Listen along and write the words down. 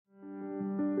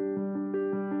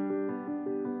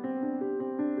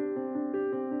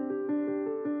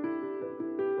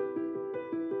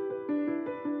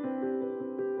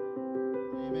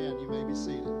be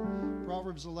seated.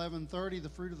 Proverbs 11:30, the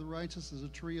fruit of the righteous is a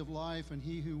tree of life, and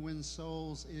he who wins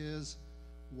souls is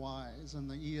wise. In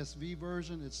the ESV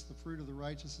version, it's the fruit of the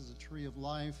righteous is a tree of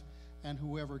life, and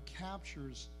whoever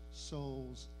captures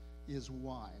souls is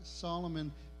wise.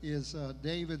 Solomon is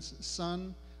David's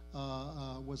son,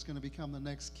 was going to become the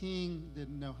next king,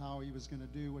 didn't know how he was going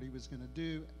to do what he was going to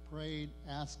do, prayed,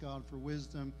 asked God for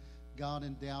wisdom. God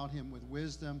endowed him with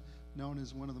wisdom, known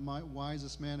as one of the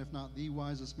wisest men, if not the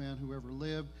wisest man who ever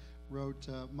lived, wrote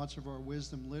much of our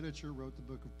wisdom literature, wrote the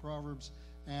book of Proverbs.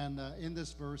 And in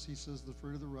this verse, he says, the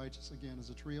fruit of the righteous, again, is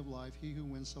a tree of life. He who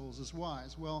wins souls is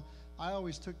wise. Well, I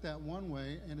always took that one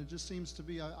way, and it just seems to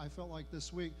be, I felt like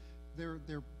this week, there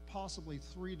are possibly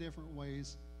three different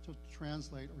ways to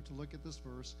translate or to look at this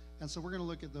verse. And so we're going to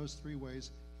look at those three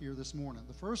ways here this morning.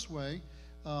 The first way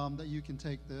that you can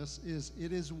take this is,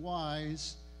 it is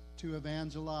wise to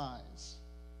evangelize.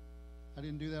 I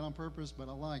didn't do that on purpose, but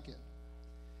I like it.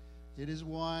 It is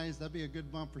wise. That'd be a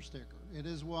good bumper sticker. It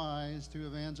is wise to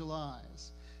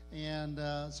evangelize. And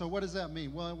so what does that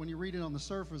mean? Well, when you read it on the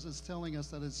surface, it's telling us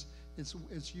that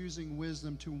it's using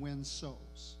wisdom to win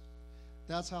souls.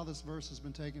 That's how this verse has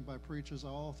been taken by preachers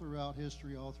all throughout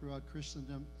history, all throughout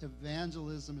Christendom.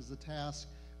 Evangelism is the task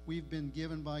we've been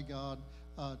given by God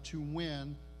to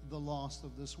win the lost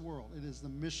of this world. It is the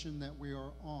mission that we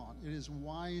are on. It is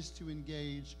wise to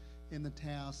engage in the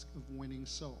task of winning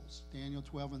souls. Daniel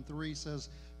 12:3 says,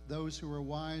 those who are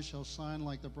wise shall shine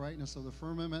like the brightness of the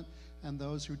firmament, and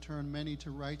those who turn many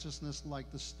to righteousness like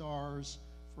the stars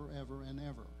forever and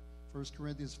ever. 1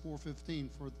 Corinthians 4:15,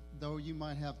 for though you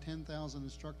might have 10,000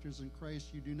 instructors in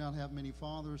Christ, you do not have many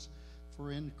fathers,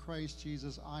 for in Christ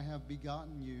Jesus I have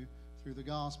begotten you through the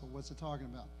gospel. What's it talking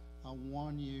about? I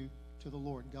won you to the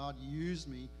Lord. God used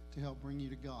me to help bring you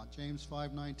to God. James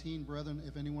 5:19, brethren,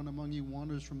 if anyone among you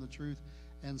wanders from the truth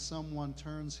and someone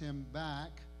turns him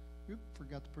back,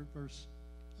 forgot to put verse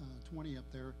 20 up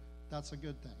there, that's a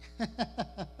good thing.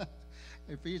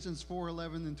 Ephesians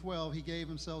 4:11 and 12, he gave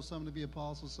himself some to be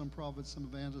apostles, some prophets, some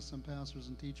evangelists, some pastors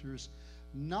and teachers,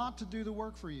 not to do the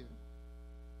work for you.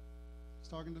 He's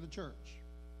talking to the church.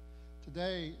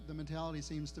 Today, the mentality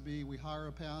seems to be we hire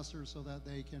a pastor so that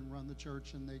they can run the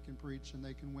church and they can preach and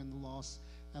they can win the lost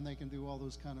and they can do all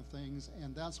those kind of things.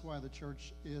 And that's why the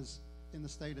church is in the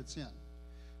state it's in,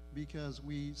 because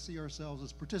we see ourselves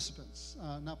as participants,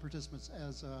 not participants,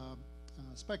 as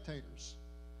spectators.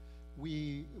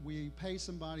 We pay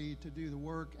somebody to do the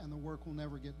work, and the work will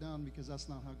never get done because that's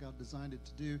not how God designed it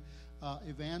to do.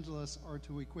 Evangelists are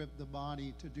to equip the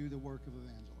body to do the work of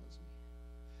evangelism.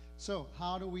 So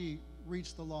how do we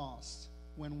reach the lost?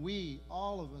 When we,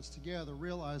 all of us together,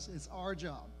 realize it's our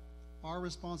job, our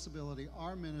responsibility,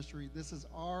 our ministry, this is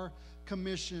our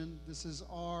commission, this is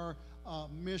our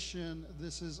mission,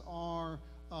 this is our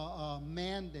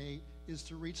mandate, is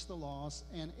to reach the lost,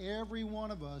 and every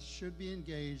one of us should be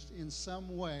engaged in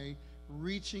some way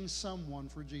reaching someone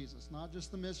for Jesus. Not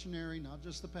just the missionary, not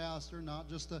just the pastor, not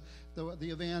just the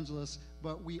evangelist,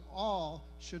 but we all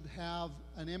should have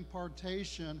an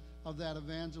impartation of that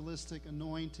evangelistic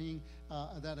anointing,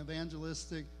 that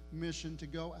evangelistic mission to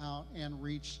go out and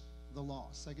reach the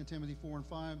lost. 2 Timothy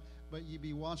 4:5, but ye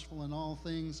be watchful in all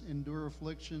things, endure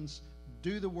afflictions,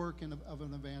 do the work of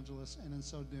an evangelist, and in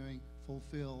so doing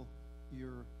fulfill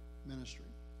your ministry.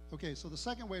 Okay, so the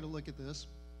second way to look at this,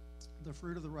 the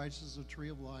fruit of the righteous is a tree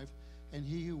of life, and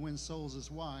he who wins souls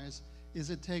is wise, is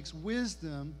it takes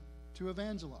wisdom to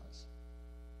evangelize.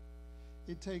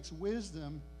 It takes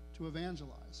wisdom to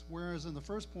evangelize. Whereas in the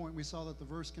first point we saw that the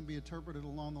verse can be interpreted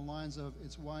along the lines of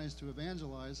it's wise to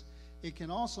evangelize, it can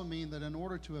also mean that in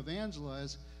order to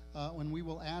evangelize, when we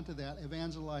will add to that,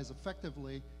 evangelize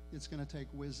effectively, it's going to take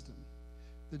wisdom.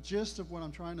 The gist of what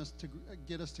I'm trying to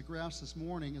get us to grasp this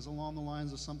morning is along the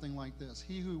lines of something like this.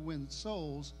 He who wins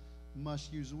souls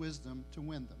must use wisdom to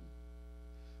win them.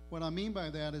 What I mean by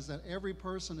that is that every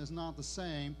person is not the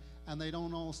same, and they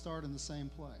don't all start in the same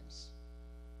place.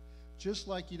 Just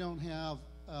like you don't have,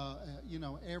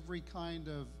 every kind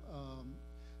of,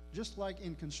 just like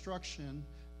in construction,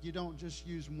 you don't just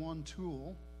use one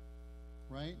tool,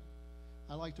 right?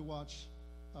 I like to watch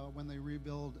when they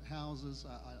rebuild houses.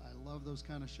 I love those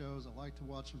kind of shows. I like to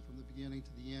watch them from the beginning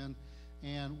to the end.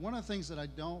 And one of the things that I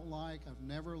don't like, I've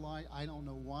never liked, I don't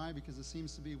know why, because it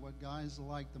seems to be what guys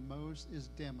like the most, is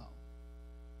demo.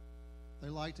 They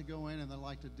like to go in and they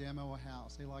like to demo a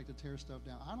house. They like to tear stuff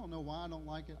down. I don't know why I don't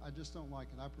like it. I just don't like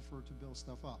it. I prefer to build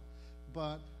stuff up.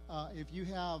 But if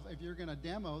you're going to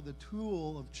demo, the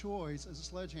tool of choice is a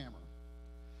sledgehammer,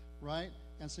 right?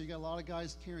 And so you got a lot of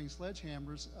guys carrying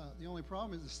sledgehammers. The only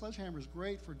problem is the sledgehammer is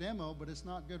great for demo, but it's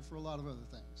not good for a lot of other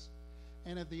things.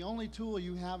 And if the only tool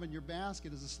you have in your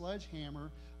basket is a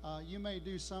sledgehammer, you may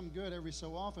do some good every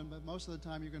so often, but most of the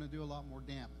time you're going to do a lot more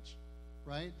damage,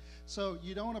 right? So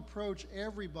you don't approach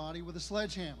everybody with a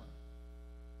sledgehammer.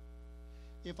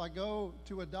 If I go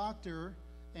to a doctor,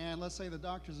 and let's say the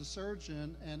doctor's a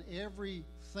surgeon, and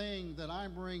everything that I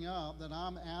bring up that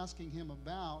I'm asking him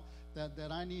about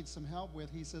that I need some help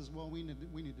with, he says, well, we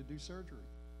need to do surgery.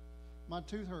 My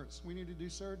tooth hurts, we need to do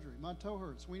surgery. My toe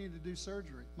hurts, we need to do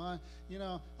surgery. I'm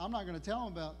not going to tell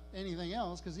him about anything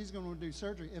else because he's going to do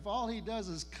surgery. If all he does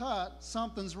is cut,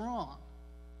 something's wrong.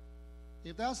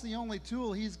 If that's the only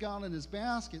tool he's got in his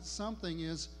basket, something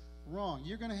is wrong.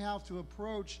 You're going to have to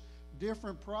approach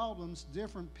different problems,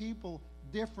 different people,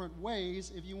 different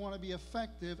ways if you want to be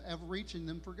effective at reaching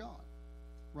them for God,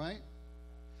 right?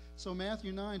 So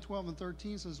Matthew 9:12 and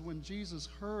 13 says, when Jesus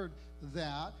heard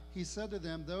that, he said to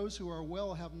them, those who are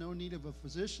well have no need of a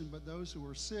physician, but those who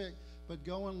are sick. But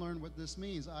go and learn what this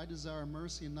means. I desire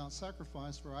mercy and not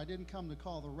sacrifice, for I didn't come to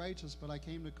call the righteous, but I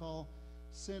came to call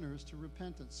sinners to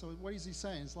repentance. So what is he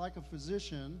saying? It's like a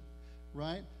physician,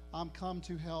 right? I'm come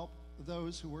to help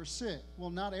those who are sick.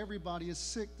 Well, not everybody is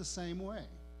sick the same way.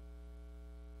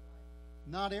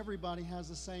 Not everybody has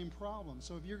the same problem.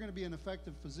 So if you're going to be an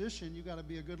effective physician, you got to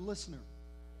be a good listener.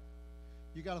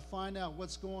 You got to find out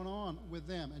what's going on with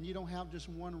them. And you don't have just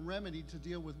one remedy to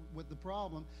deal with the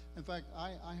problem. In fact,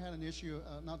 I had an issue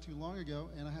not too long ago,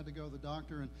 and I had to go to the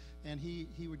doctor, and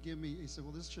he would give me, he said,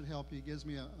 well, this should help you. He gives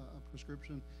me a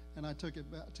prescription, and I took it,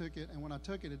 and when I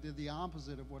took it, it did the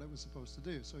opposite of what it was supposed to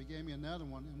do. So he gave me another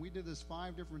one, and we did this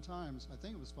 5 different times. I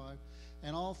think it was 5.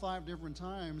 And all 5 different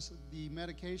times, the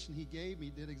medication he gave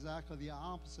me did exactly the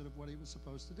opposite of what he was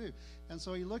supposed to do. And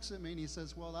so he looks at me and he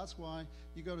says, well, that's why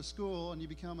you go to school and you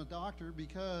become a doctor,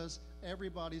 because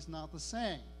everybody's not the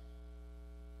same.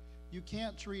 You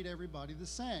can't treat everybody the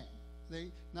same.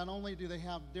 They not only do they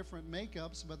have different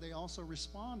makeups, but they also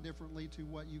respond differently to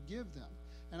what you give them.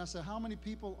 And I said, how many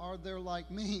people are there like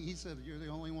me? He said, you're the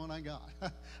only one I got.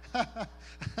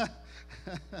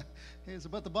 He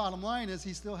said, but the bottom line is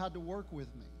he still had to work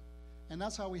with me. And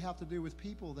that's how we have to do with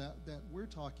people that we're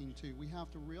talking to. We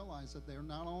have to realize that they're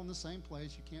not all in the same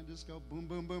place. You can't just go boom,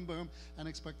 boom, boom, boom, and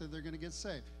expect that they're going to get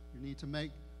saved. You need to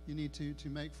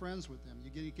make friends with them.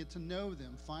 You get to know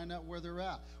them, find out where they're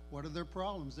at. What are their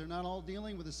problems? They're not all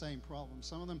dealing with the same problems.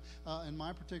 Some of them, in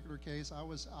my particular case,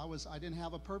 I didn't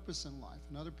have a purpose in life.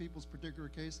 In other people's particular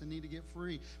case, they need to get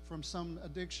free from some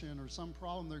addiction or some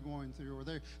problem they're going through, or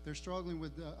they're struggling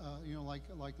with,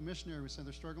 like the missionary was saying,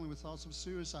 they're struggling with thoughts of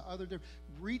suicide.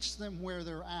 Reach them where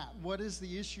they're at. What is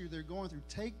the issue they're going through?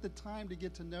 Take the time to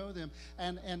get to know them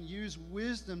and use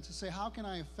wisdom to say, how can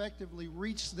I effectively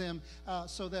reach them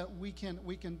so that we can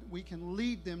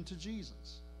lead them to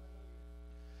Jesus?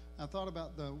 I thought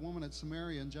about the woman at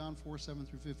Samaria in John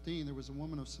 4:7-15. There was a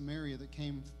woman of Samaria that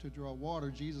came to draw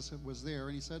water. Jesus was there,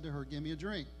 and he said to her, give me a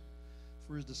drink.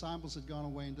 For his disciples had gone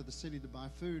away into the city to buy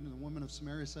food. And the woman of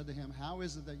Samaria said to him, how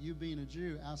is it that you, being a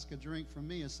Jew, ask a drink from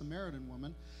me, a Samaritan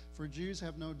woman? For Jews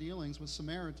have no dealings with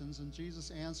Samaritans. And Jesus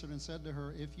answered and said to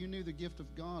her, if you knew the gift of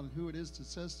God and who it is that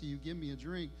says to you, give me a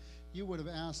drink, you would have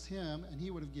asked him, and he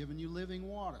would have given you living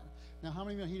water. Now, how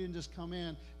many of you know he didn't just come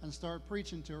in and start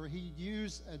preaching to her? He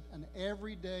used an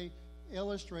everyday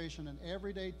illustration, an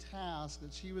everyday task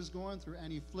that she was going through,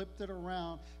 and he flipped it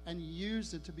around and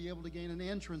used it to be able to gain an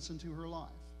entrance into her life.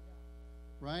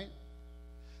 Right?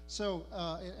 So,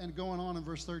 and going on in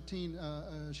verse 13,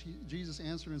 Jesus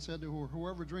answered and said to her,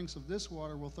 whoever drinks of this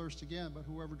water will thirst again, but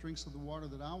whoever drinks of the water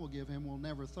that I will give him will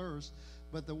never thirst.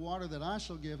 But the water that I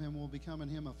shall give him will become in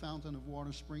him a fountain of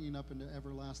water springing up into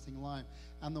everlasting life.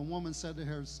 And the woman said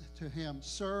to him,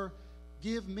 Sir,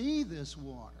 give me this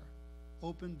water.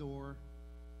 Open door,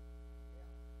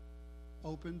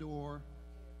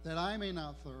 that I may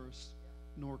not thirst,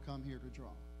 nor come here to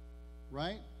draw.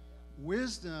 Right?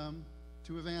 Wisdom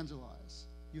to evangelize.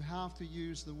 You have to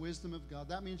use the wisdom of God.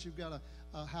 That means you've got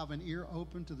to have an ear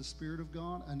open to the Spirit of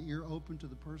God, an ear open to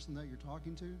the person that you're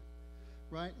talking to.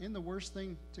 Right? Isn't the worst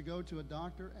thing to go to a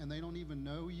doctor and they don't even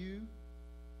know you?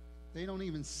 They don't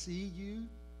even see you.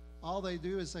 All they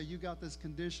do is say, you got this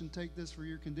condition, take this for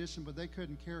your condition, but they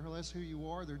couldn't care less who you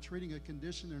are. They're treating a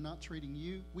condition, they're not treating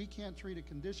you. We can't treat a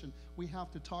condition. We have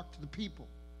to talk to the people.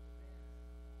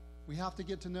 We have to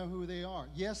get to know who they are.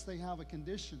 Yes, they have a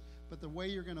condition, but the way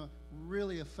you're going to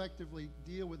really effectively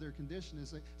deal with their condition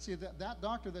is that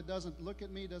doctor that doesn't look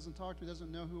at me, doesn't talk to me,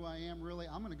 doesn't know who I am really,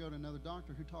 I'm going to go to another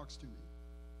doctor who talks to me.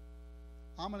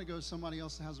 I'm going to go to somebody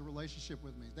else that has a relationship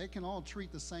with me. They can all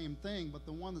treat the same thing, but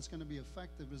the one that's going to be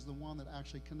effective is the one that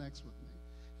actually connects with me.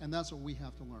 And that's what we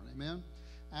have to learn. Amen?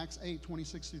 Acts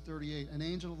 8:26-38. An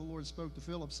angel of the Lord spoke to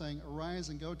Philip, saying, "Arise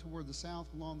and go toward the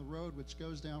south along the road which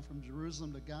goes down from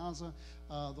Jerusalem to Gaza."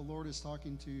 The Lord is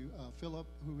talking to Philip,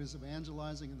 who is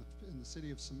evangelizing in the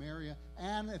city of Samaria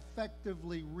and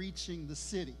effectively reaching the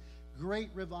city. Great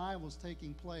revivals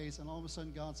taking place, and all of a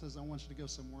sudden God says, "I want you to go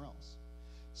somewhere else."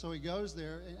 So he goes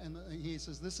there, and he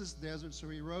says, "This is desert." So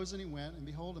he rose and he went, and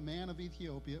behold, a man of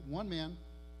Ethiopia, one man,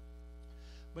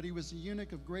 but he was a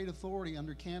eunuch of great authority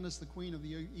under Candace, the queen of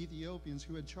the Ethiopians,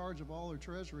 who had charge of all her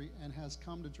treasury, and has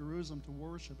come to Jerusalem to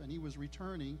worship. And he was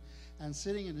returning, and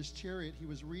sitting in his chariot, he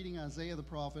was reading Isaiah the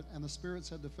prophet, and the Spirit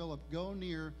said to Philip, "Go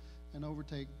near and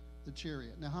overtake the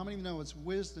chariot." Now, how many know it's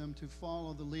wisdom to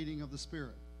follow the leading of the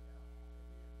Spirit?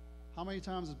 How many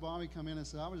times has Bobby come in and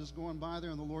said, "I was just going by there,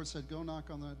 and the Lord said, go knock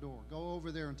on that door. Go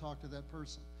over there and talk to that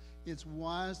person." It's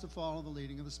wise to follow the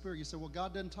leading of the Spirit. You say, "Well,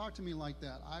 God doesn't talk to me like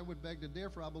that." I would beg to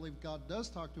differ. I believe God does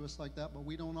talk to us like that, but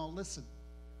we don't all listen.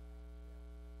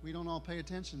 We don't all pay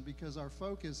attention, because our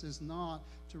focus is not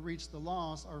to reach the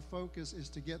lost. Our focus is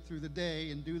to get through the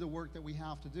day and do the work that we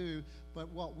have to do. But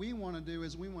what we want to do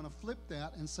is we want to flip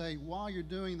that and say, while you're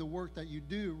doing the work that you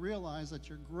do, realize that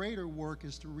your greater work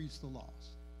is to reach the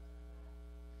lost.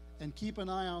 And keep an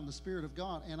eye on the Spirit of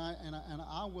God. And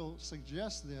I will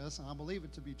suggest this, and I believe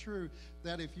it to be true,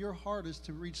 that if your heart is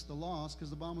to reach the lost,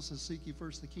 because the Bible says, "Seek ye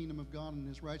first the kingdom of God and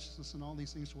his righteousness, and all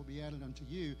these things will be added unto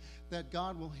you," that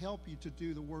God will help you to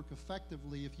do the work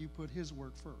effectively if you put his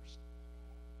work first.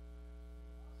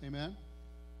 Amen?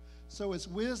 So it's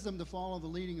wisdom to follow the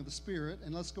leading of the Spirit.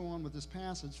 And let's go on with this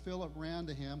passage. Philip ran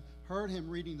to him, heard him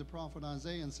reading the prophet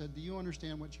Isaiah, and said, "Do you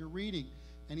understand what you're reading?"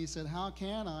 And he said, "How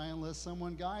can I unless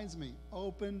someone guides me?"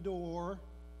 Open door.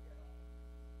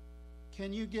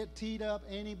 Can you get teed up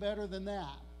any better than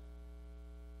that?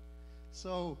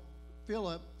 So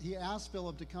he asked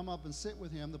Philip to come up and sit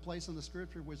with him. The place in the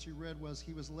scripture which you read was,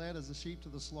 "He was led as a sheep to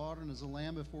the slaughter, and as a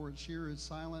lamb before its shearer is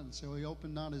silent, and so he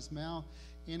opened not his mouth.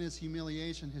 In his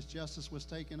humiliation his justice was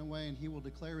taken away, and he will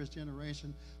declare his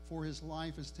generation, for his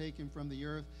life is taken from the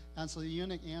earth." And so the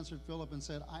eunuch answered Philip and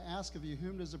said, "I ask of you,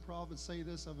 whom does the prophet say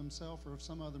this, of himself or of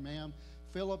some other man?"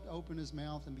 Philip opened his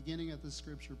mouth, and beginning at this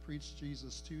scripture, preached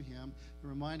Jesus to him. It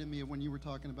reminded me of when you were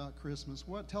talking about Christmas.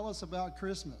 Tell us about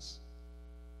Christmas.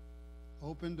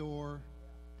 Open door,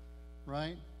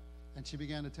 right? And she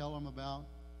began to tell him about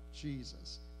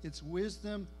Jesus. It's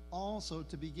wisdom also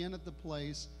to begin at the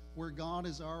place where God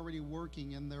is already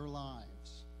working in their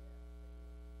lives.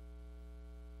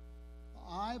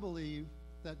 I believe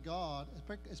that God,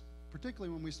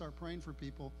 particularly when we start praying for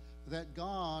people, that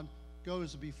God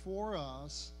goes before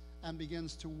us and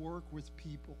begins to work with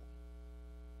people,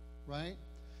 right?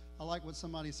 I like what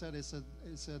somebody said. It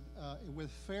said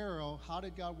with Pharaoh, how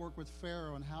did God work with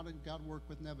Pharaoh, and how did God work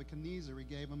with Nebuchadnezzar? He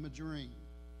gave him a dream,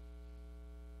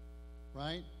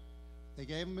 right? They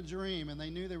gave him a dream, and they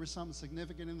knew there was something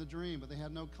significant in the dream, but they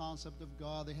had no concept of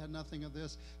God. They had nothing of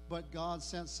this. But God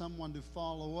sent someone to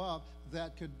follow up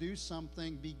that could do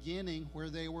something beginning where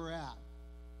they were at.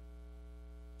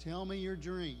 Tell me your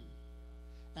dream.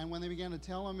 And when they began to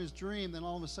tell him his dream, then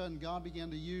all of a sudden God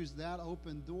began to use that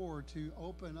open door to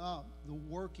open up the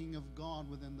working of God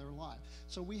within their life.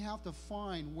 So we have to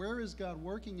find, where is God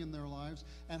working in their lives,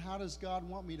 and how does God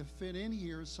want me to fit in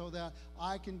here so that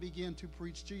I can begin to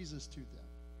preach Jesus to them,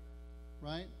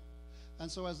 right?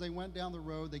 And so as they went down the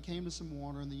road, they came to some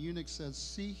water, and the eunuch said,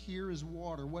 "See, here is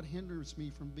water. What hinders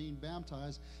me from being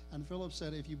baptized?" And Philip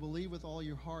said, "If you believe with all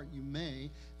your heart, you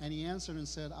may." And he answered and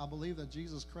said, "I believe that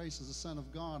Jesus Christ is the Son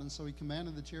of God." And so he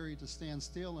commanded the chariot to stand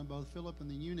still, and both Philip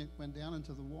and the eunuch went down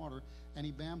into the water, and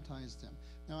he baptized them.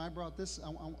 Now I brought this,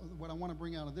 what I want to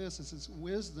bring out of this is it's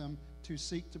wisdom to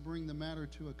seek to bring the matter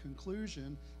to a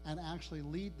conclusion and actually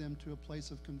lead them to a place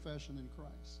of confession in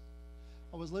Christ.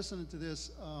 I was listening to this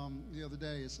the other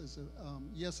day. It says,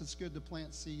 yes, it's good to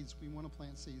plant seeds. We want to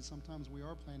plant seeds. Sometimes we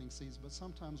are planting seeds, but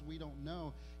sometimes we don't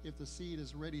know if the seed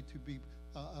is ready to be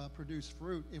produce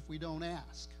fruit if we don't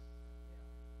ask.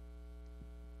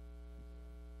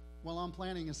 Well, I'm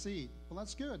planting a seed. Well,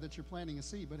 that's good that you're planting a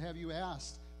seed, but have you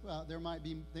asked? They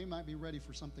might be ready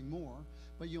for something more,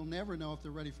 but you'll never know if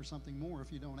they're ready for something more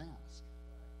if you don't ask.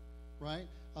 Right?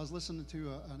 I was listening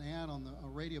to an ad on the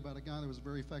radio about a guy that was a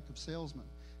very effective salesman.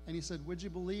 And he said, "Would you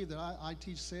believe that I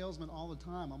teach salesmen all the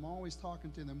time? I'm always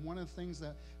talking to them. One of the things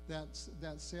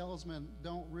that salesmen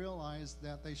don't realize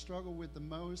that they struggle with the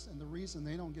most, and the reason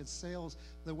they don't get sales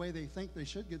the way they think they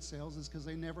should get sales, is because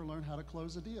they never learn how to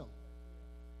close a deal."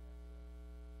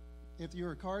 if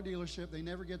you're a car dealership, they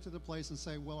never get to the place and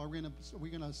say, well, are we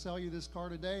going to sell you this car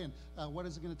today? And what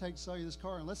is it going to take to sell you this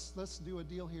car? And let's do a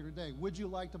deal here today. Would you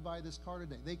like to buy this car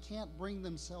today? They can't bring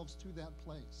themselves to that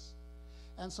place.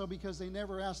 And so because they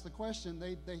never ask the question,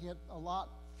 they get a lot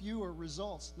fewer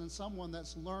results than someone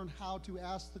that's learned how to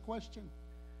ask the question.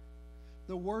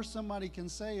 The worst somebody can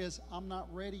say is, I'm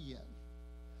not ready yet.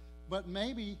 But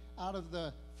maybe out of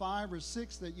the 5 or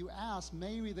 6 that you ask,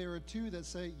 maybe there are 2 that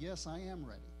say, yes, I am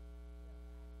ready.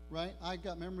 Right? I've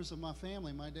got members of my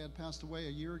family. My dad passed away a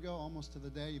year ago, almost to the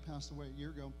day he passed away a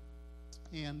year ago.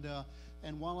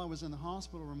 And while I was in the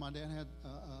hospital room, my dad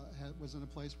was in a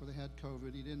place where they had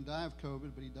COVID. He didn't die of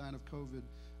COVID, but he died of COVID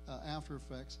after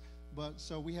effects. But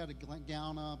so we had to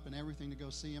gown up and everything to go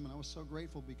see him, and I was so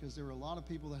grateful because there were a lot of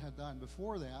people that had died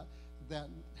before that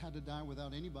had to die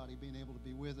without anybody being able to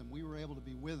be with him. We were able to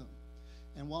be with him.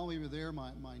 And while we were there,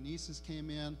 my nieces came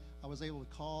in. I was able to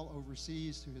call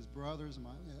overseas to his brothers,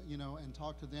 and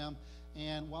talk to them.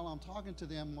 And while I'm talking to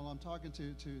them, while I'm talking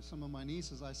to some of my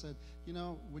nieces, I said,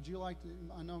 would you like to,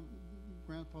 I know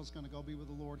Grandpa's going to go be with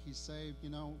the Lord. He's saved.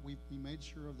 We made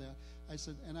sure of that. I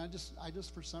said, and I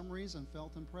just for some reason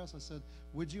felt impressed. I said,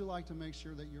 would you like to make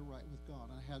sure that you're right with God?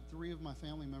 And I had 3 of my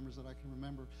family members that I can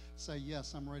remember say,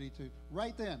 yes, I'm ready to.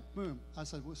 Right then, boom. I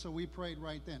said, so we prayed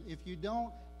right then. If you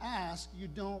don't ask, you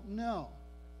don't know.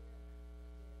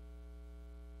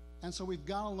 And so we've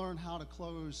got to learn how to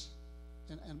close,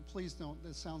 and please don't,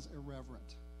 this sounds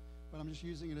irreverent, but I'm just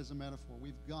using it as a metaphor.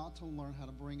 We've got to learn how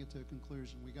to bring it to a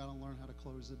conclusion. We've got to learn how to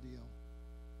close the deal.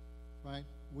 Right?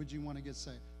 Would you want to get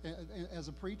saved? As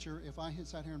a preacher, if I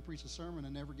sat here and preached a sermon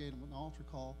and never gave them an altar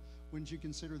call, wouldn't you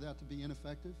consider that to be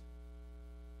ineffective?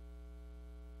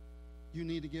 You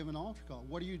need to give an altar call.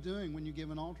 What are you doing when you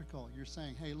give an altar call? You're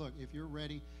saying, hey, look, if you're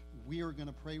ready, we are going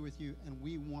to pray with you, and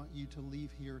we want you to leave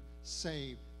here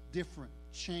saved, different,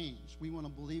 changed. We want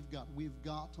to believe God. We've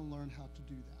got to learn how to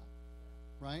do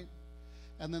that. Right?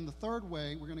 And then the third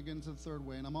way, we're going to get into the third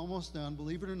way, and I'm almost done.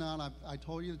 Believe it or not, I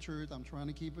told you the truth. I'm trying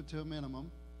to keep it to a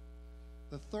minimum.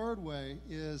 The third way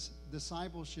is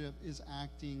discipleship is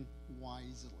acting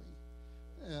wisely.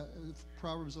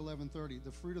 Proverbs 11:30,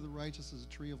 the fruit of the righteous is a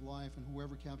tree of life, and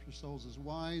whoever captures souls is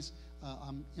wise.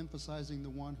 I'm emphasizing the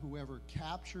one whoever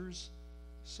captures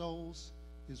souls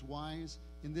is wise.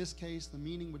 In this case, the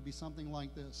meaning would be something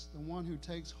like this. The one who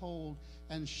takes hold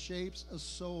and shapes a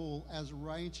soul as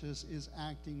righteous is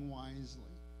acting wisely.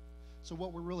 So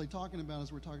what we're really talking about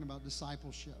is we're talking about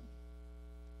discipleship,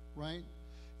 right?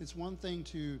 It's one thing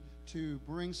to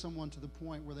bring someone to the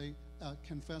point where they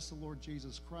confess the Lord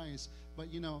Jesus Christ, but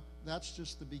that's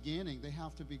just the beginning. They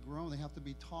have to be grown. They have to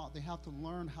be taught. They have to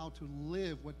learn how to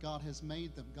live what God has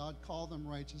made them. God called them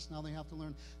righteous. Now they have to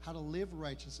learn how to live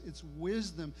righteous. It's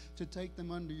wisdom to take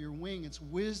them under your wing. It's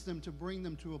wisdom to bring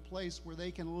them to a place where they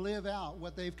can live out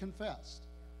what they've confessed.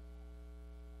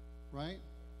 Right?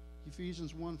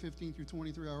 Ephesians 1:15 through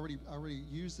 23. I already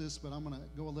used this, but I'm going to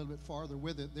go a little bit farther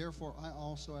with it. Therefore, I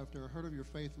also, after I heard of your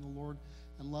faith in the Lord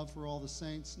and love for all the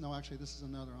saints. No, actually, this is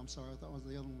another. I'm sorry. I thought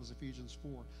the other one was Ephesians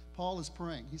 4. Paul is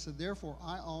praying. He said, therefore,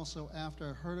 I also, after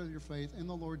I heard of your faith in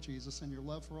the Lord Jesus and your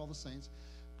love for all the saints,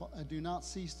 I do not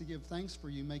cease to give thanks for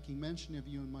you, making mention of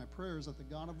you in my prayers, that the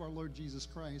God of our Lord Jesus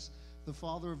Christ, the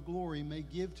Father of glory, may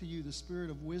give to you the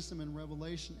spirit of wisdom and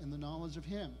revelation in the knowledge of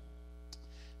him,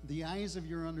 the eyes of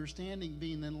your understanding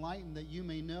being enlightened, that you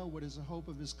may know what is the hope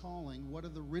of his calling, what are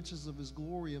the riches of his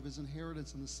glory, of his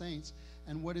inheritance in the saints,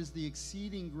 and what is the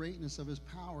exceeding greatness of his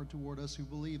power toward us who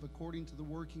believe, according to the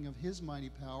working of his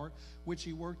mighty power, which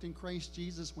he worked in Christ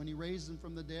Jesus when he raised him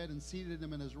from the dead and seated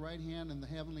him in his right hand in the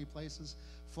heavenly places,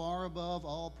 far above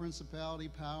all principality,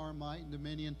 power, might, and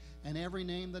dominion, and every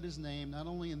name that is named, not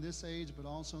only in this age, but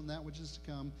also in that which is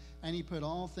to come. And he put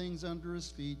all things under his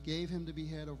feet, gave him to be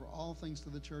head over all things to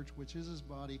the church, which is his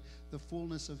body, the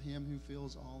fullness of him who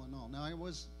fills all in all. Now, I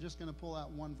was just going to pull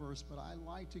out one verse, but I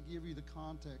like to give you the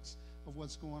context of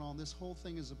what's going on. This whole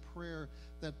thing is a prayer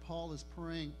that Paul is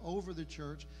praying over the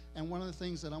church. And one of the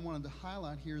things that I wanted to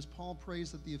highlight here is Paul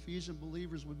prays that the Ephesian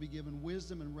believers would be given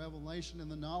wisdom and revelation in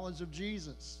the knowledge of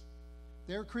Jesus.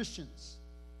 They're Christians.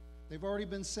 They've already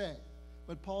been saved.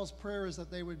 But Paul's prayer is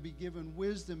that they would be given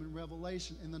wisdom and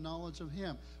revelation in the knowledge of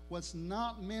him. What's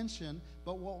not mentioned,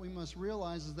 but what we must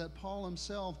realize, is that Paul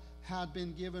himself had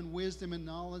been given wisdom and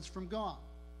knowledge from God.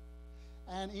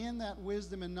 And in that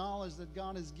wisdom and knowledge that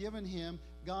God has given him,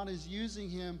 God is using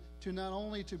him to not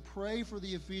only to pray for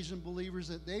the Ephesian believers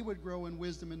that they would grow in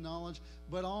wisdom and knowledge,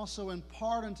 but also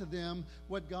impart unto them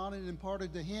what God had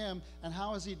imparted to him. And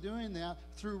how is he doing that?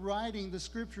 Through writing the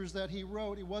scriptures that he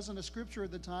wrote. It wasn't a scripture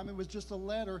at the time. It was just a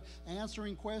letter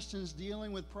answering questions,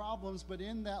 dealing with problems. But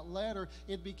in that letter,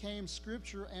 it became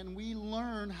scripture, and we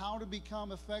learn how to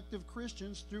become effective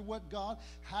Christians through what God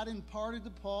had imparted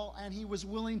to Paul and he was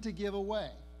willing to give away.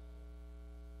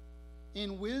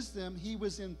 In wisdom, he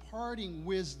was imparting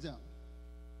wisdom.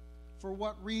 For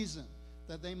what reason?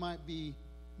 That they might be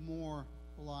more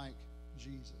like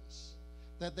Jesus.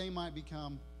 That they might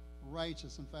become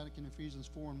righteous. In fact, in Ephesians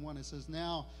 4:1, it says,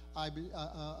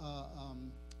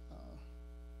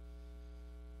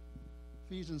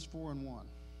 Ephesians 4:1.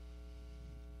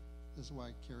 This is why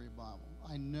I carry a Bible.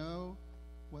 I know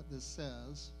what this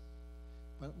says,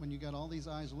 but when you got all these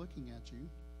eyes looking at you,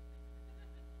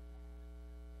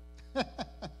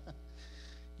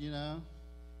 you know,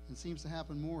 it seems to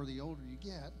happen more the older you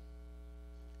get.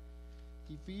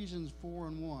 Ephesians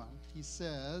 4:1, he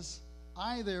says,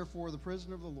 I therefore, the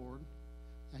prisoner of the Lord.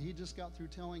 Now he just got through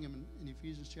telling him in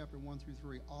Ephesians chapter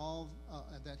 1-3, all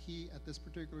that he at this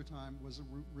particular time was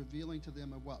revealing to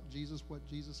them of what Jesus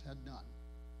had done.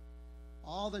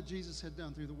 All that Jesus had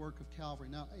done through the work of Calvary.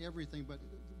 Not everything, but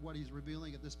what he's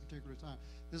revealing at this particular time.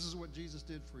 This is what Jesus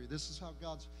did for you. This is how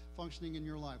God's functioning in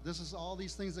your life. This is all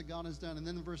these things that God has done. And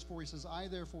then in verse 4 he says, I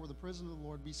therefore, the prisoner of the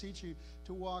Lord, beseech you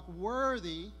to walk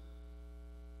worthy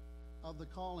of the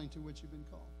calling to which you've been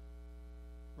called.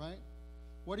 Right?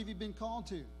 What have you been called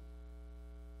to?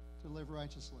 To live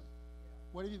righteously.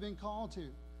 What have you been called to?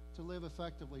 To live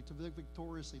effectively, to live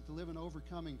victoriously, to live an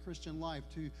overcoming Christian life,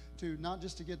 to not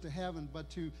just to get to heaven, but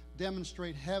to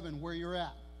demonstrate heaven where you're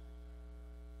at.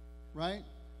 Right?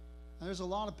 And there's a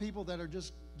lot of people that are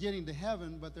just getting to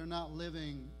heaven, but they're not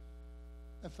living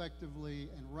effectively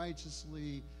and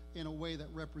righteously in a way that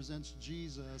represents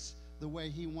Jesus the way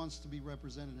he wants to be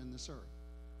represented in this earth.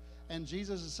 And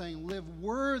Jesus is saying, live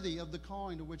worthy of the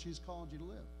calling to which he's called you to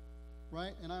live.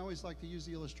 Right? And I always like to use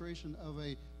the illustration of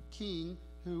a king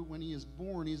who, when he is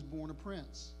born a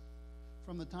prince.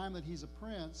 From the time that he's a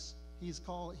prince, he is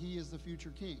the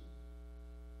future king.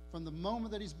 From the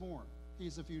moment that he's born,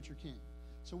 he's the future king.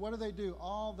 So what do?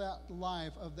 All that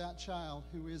life of that child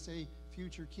who is a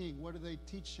future king, what do they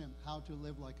teach him? How to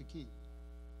live like a king.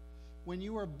 When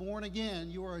you are born again,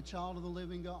 you are a child of the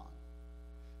living God.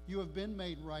 You have been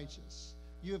made righteous.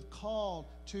 You have called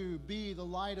to be the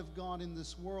light of God in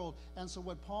this world. And so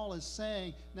what Paul is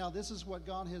saying, now this is what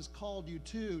God has called you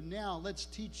to. Now let's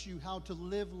teach you how to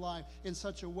live life in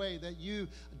such a way that you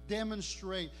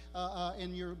demonstrate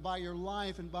by your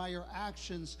life and by your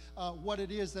actions what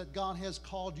it is that God has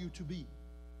called you to be.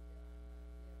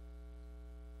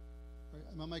 Right?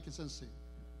 Am I making sense to you?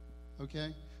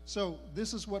 Okay? So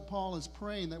this is what Paul is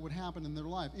praying that would happen in their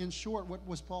life. In short, what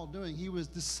was Paul doing? He was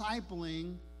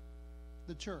discipling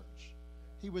the church.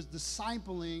 He was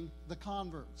discipling the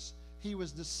converts. He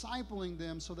was discipling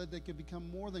them so that they could become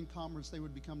more than converts. They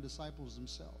would become disciples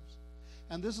themselves.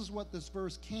 And this is what this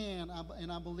verse can,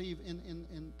 and I believe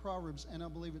in Proverbs, and I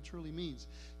believe it truly means.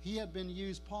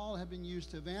 Paul had been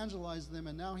used to evangelize them,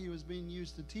 and now he was being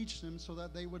used to teach them so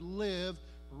that they would live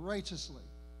righteously.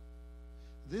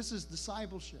 This is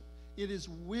discipleship. It is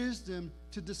wisdom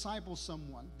to disciple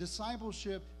someone.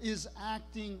 Discipleship is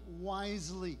acting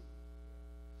wisely.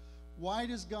 Why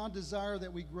does God desire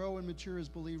that we grow and mature as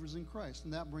believers in Christ?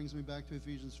 And that brings me back to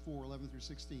Ephesians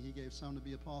 4:11-16. He gave some to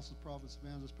be apostles, prophets,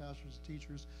 evangelists, pastors, and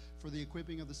teachers for the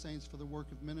equipping of the saints, for the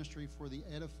work of ministry, for the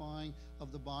edifying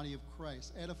of the body of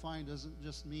Christ. Edifying doesn't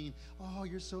just mean, oh,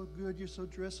 you're so good, you're so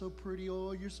dressed so pretty,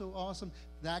 oh, you're so awesome.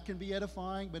 That can be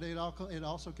edifying, but it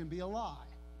also can be a lie.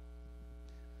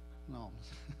 No.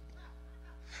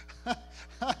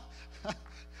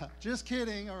 Just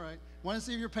kidding. All right. Want to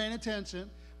see if you're paying attention,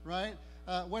 right?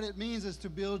 What it means is to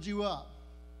build you up.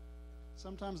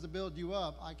 Sometimes to build you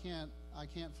up, I can't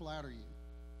flatter you.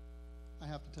 I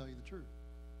have to tell you the truth,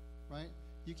 right?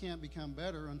 You can't become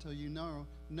better until you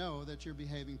know that you're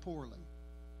behaving poorly,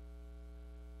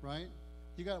 right?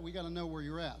 We got to know where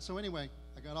you're at. So anyway,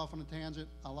 I got off on a tangent.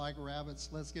 I like rabbits.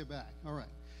 Let's get back. All right.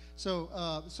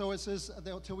 So it says,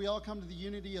 till we all come to the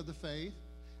unity of the faith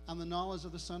and the knowledge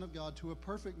of the Son of God, to a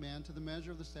perfect man, to the measure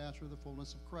of the stature of the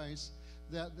fullness of Christ.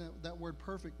 That word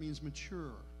perfect means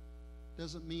mature.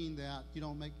 Doesn't mean that you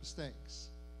don't make mistakes.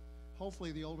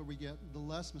 Hopefully the older we get, the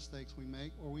less mistakes we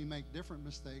make, or we make different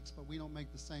mistakes, but we don't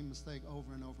make the same mistake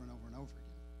over and over and over and over again.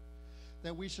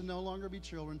 That we should no longer be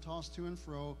children, tossed to and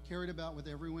fro, carried about with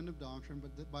every wind of doctrine,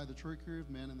 but that by the trickery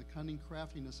of men and the cunning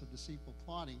craftiness of deceitful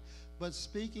plotting, but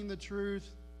speaking the truth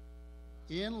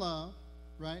in love,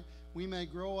 right, we may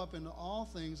grow up into all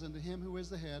things unto him who is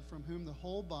the head, from whom the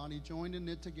whole body, joined and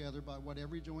knit together by what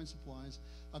every joint supplies,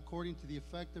 according to the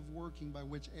effective working by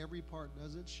which every part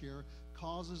does its share,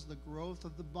 causes the growth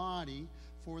of the body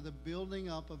for the building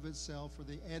up of itself, for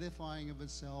the edifying of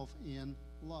itself in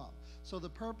love. So the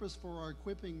purpose for our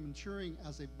equipping, maturing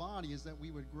as a body is that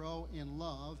we would grow in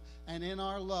love, and in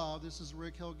our love, this is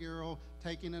Rick Helgero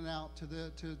taking it out to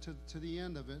the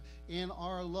end of it, in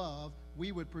our love,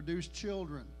 we would produce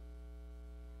children,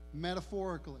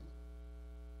 metaphorically,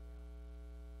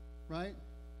 right?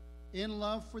 In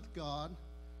love with God,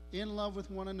 in love with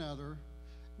one another,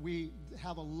 we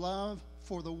have a love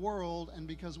for the world, and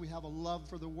because we have a love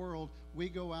for the world, we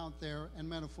go out there and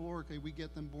metaphorically we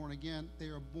get them born again. They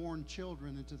are born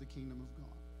children into the kingdom of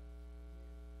God.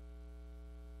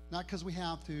 Not because we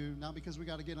have to, not because we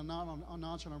got to get a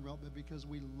notch on our belt, but because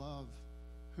we love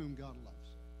whom God loves.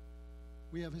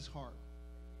 We have his heart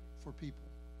for people,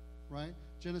 right?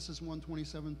 Genesis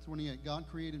 1:27-28. God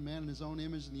created man in his own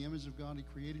image. In the image of God he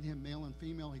created him, male and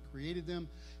female. He created them,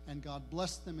 and God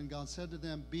blessed them, and God said to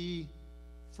them, be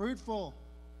fruitful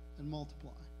and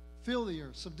multiply. Fill the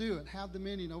earth, subdue it, have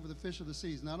dominion over the fish of the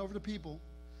seas, not over the people,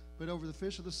 but over the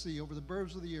fish of the sea, over the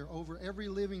birds of the air, over every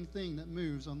living thing that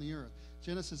moves on the earth.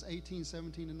 Genesis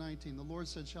 18:17-19. The Lord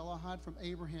said, shall I hide from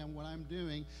Abraham what I'm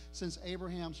doing, since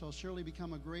Abraham shall surely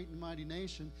become a great and mighty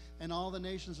nation, and all the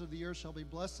nations of the earth shall be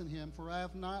blessed in him. For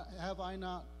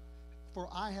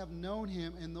I have known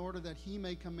him in order that he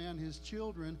may command his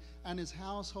children and his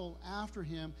household after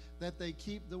him, that they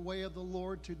keep the way of the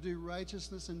Lord to do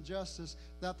righteousness and justice,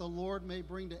 that the Lord may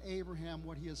bring to Abraham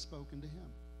what he has spoken to him.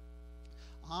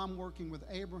 I'm working with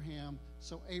Abraham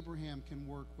so Abraham can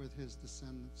work with his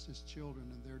descendants, his children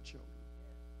and their children,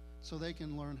 so they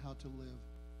can learn how to live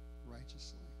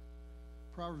righteously.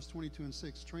 Proverbs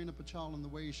 22:6. Train up a child in the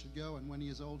way he should go, and when he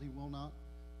is old he will not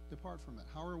depart from it.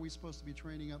 How are we supposed to be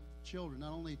training up children?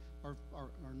 Not only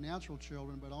our natural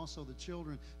children, but also the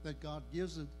children that God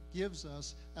gives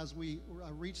us as we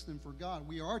reach them for God.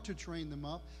 We are to train them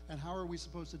up. And how are we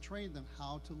supposed to train them?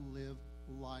 How to live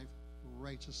life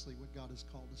righteously, what God has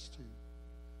called us to.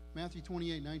 Matthew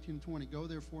 28:19-20. Go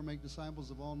therefore, make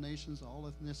disciples of all nations, all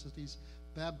ethnicities,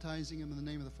 baptizing them in the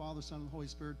name of the Father, Son, and the Holy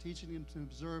Spirit, teaching them to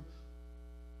observe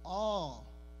all,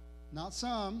 not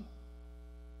some,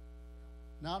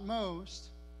 not most,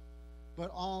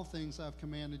 but all things I've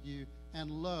commanded you.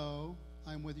 And lo,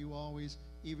 I'm with you always,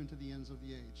 even to the ends of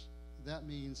the age. That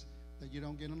means that you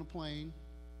don't get on a plane,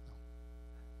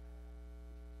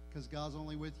 because God's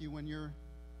only with you when you're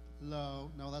low.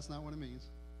 No, that's not what it means.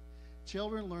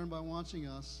 Children learn by watching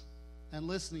us and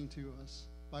listening to us,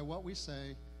 by what we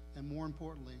say, and more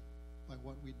importantly, by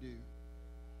what we do.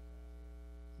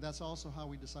 That's also how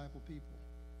we disciple people.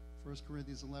 1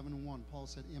 Corinthians 11:1, Paul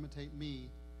said, imitate me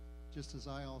just as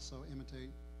I also imitate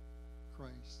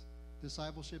Christ.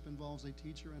 Discipleship involves a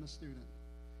teacher and a student.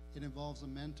 It involves a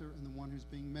mentor and the one who's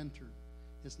being mentored.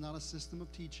 It's not a system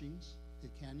of teachings.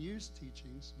 It can use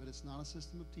teachings, but it's not a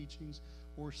system of teachings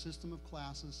or system of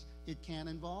classes. It can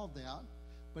involve that,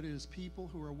 but it is people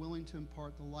who are willing to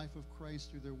impart the life of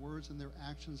Christ through their words and their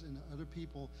actions into other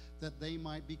people, that they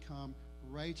might become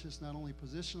righteous, not only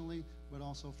positionally, but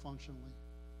also functionally.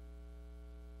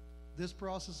 This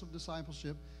process of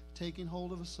discipleship, taking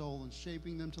hold of a soul and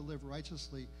shaping them to live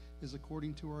righteously, is,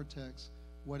 according to our text,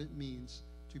 what it means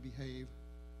to behave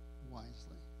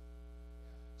wisely.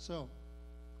 So,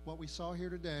 what we saw here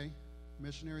today,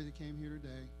 missionary that came here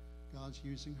today, God's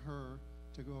using her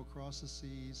to go across the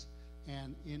seas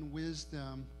and in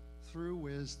wisdom, through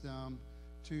wisdom,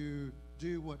 to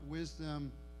do what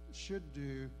wisdom should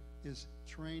do, is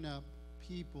train up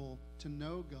people to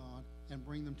know God and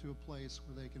bring them to a place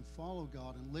where they can follow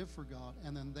God and live for God,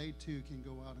 and then they too can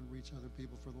go out and reach other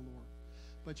people for the Lord.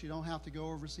 But you don't have to go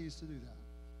overseas to do that.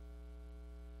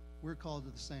 We're called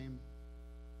to the same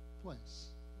place.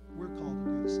 We're called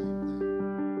to do the same thing.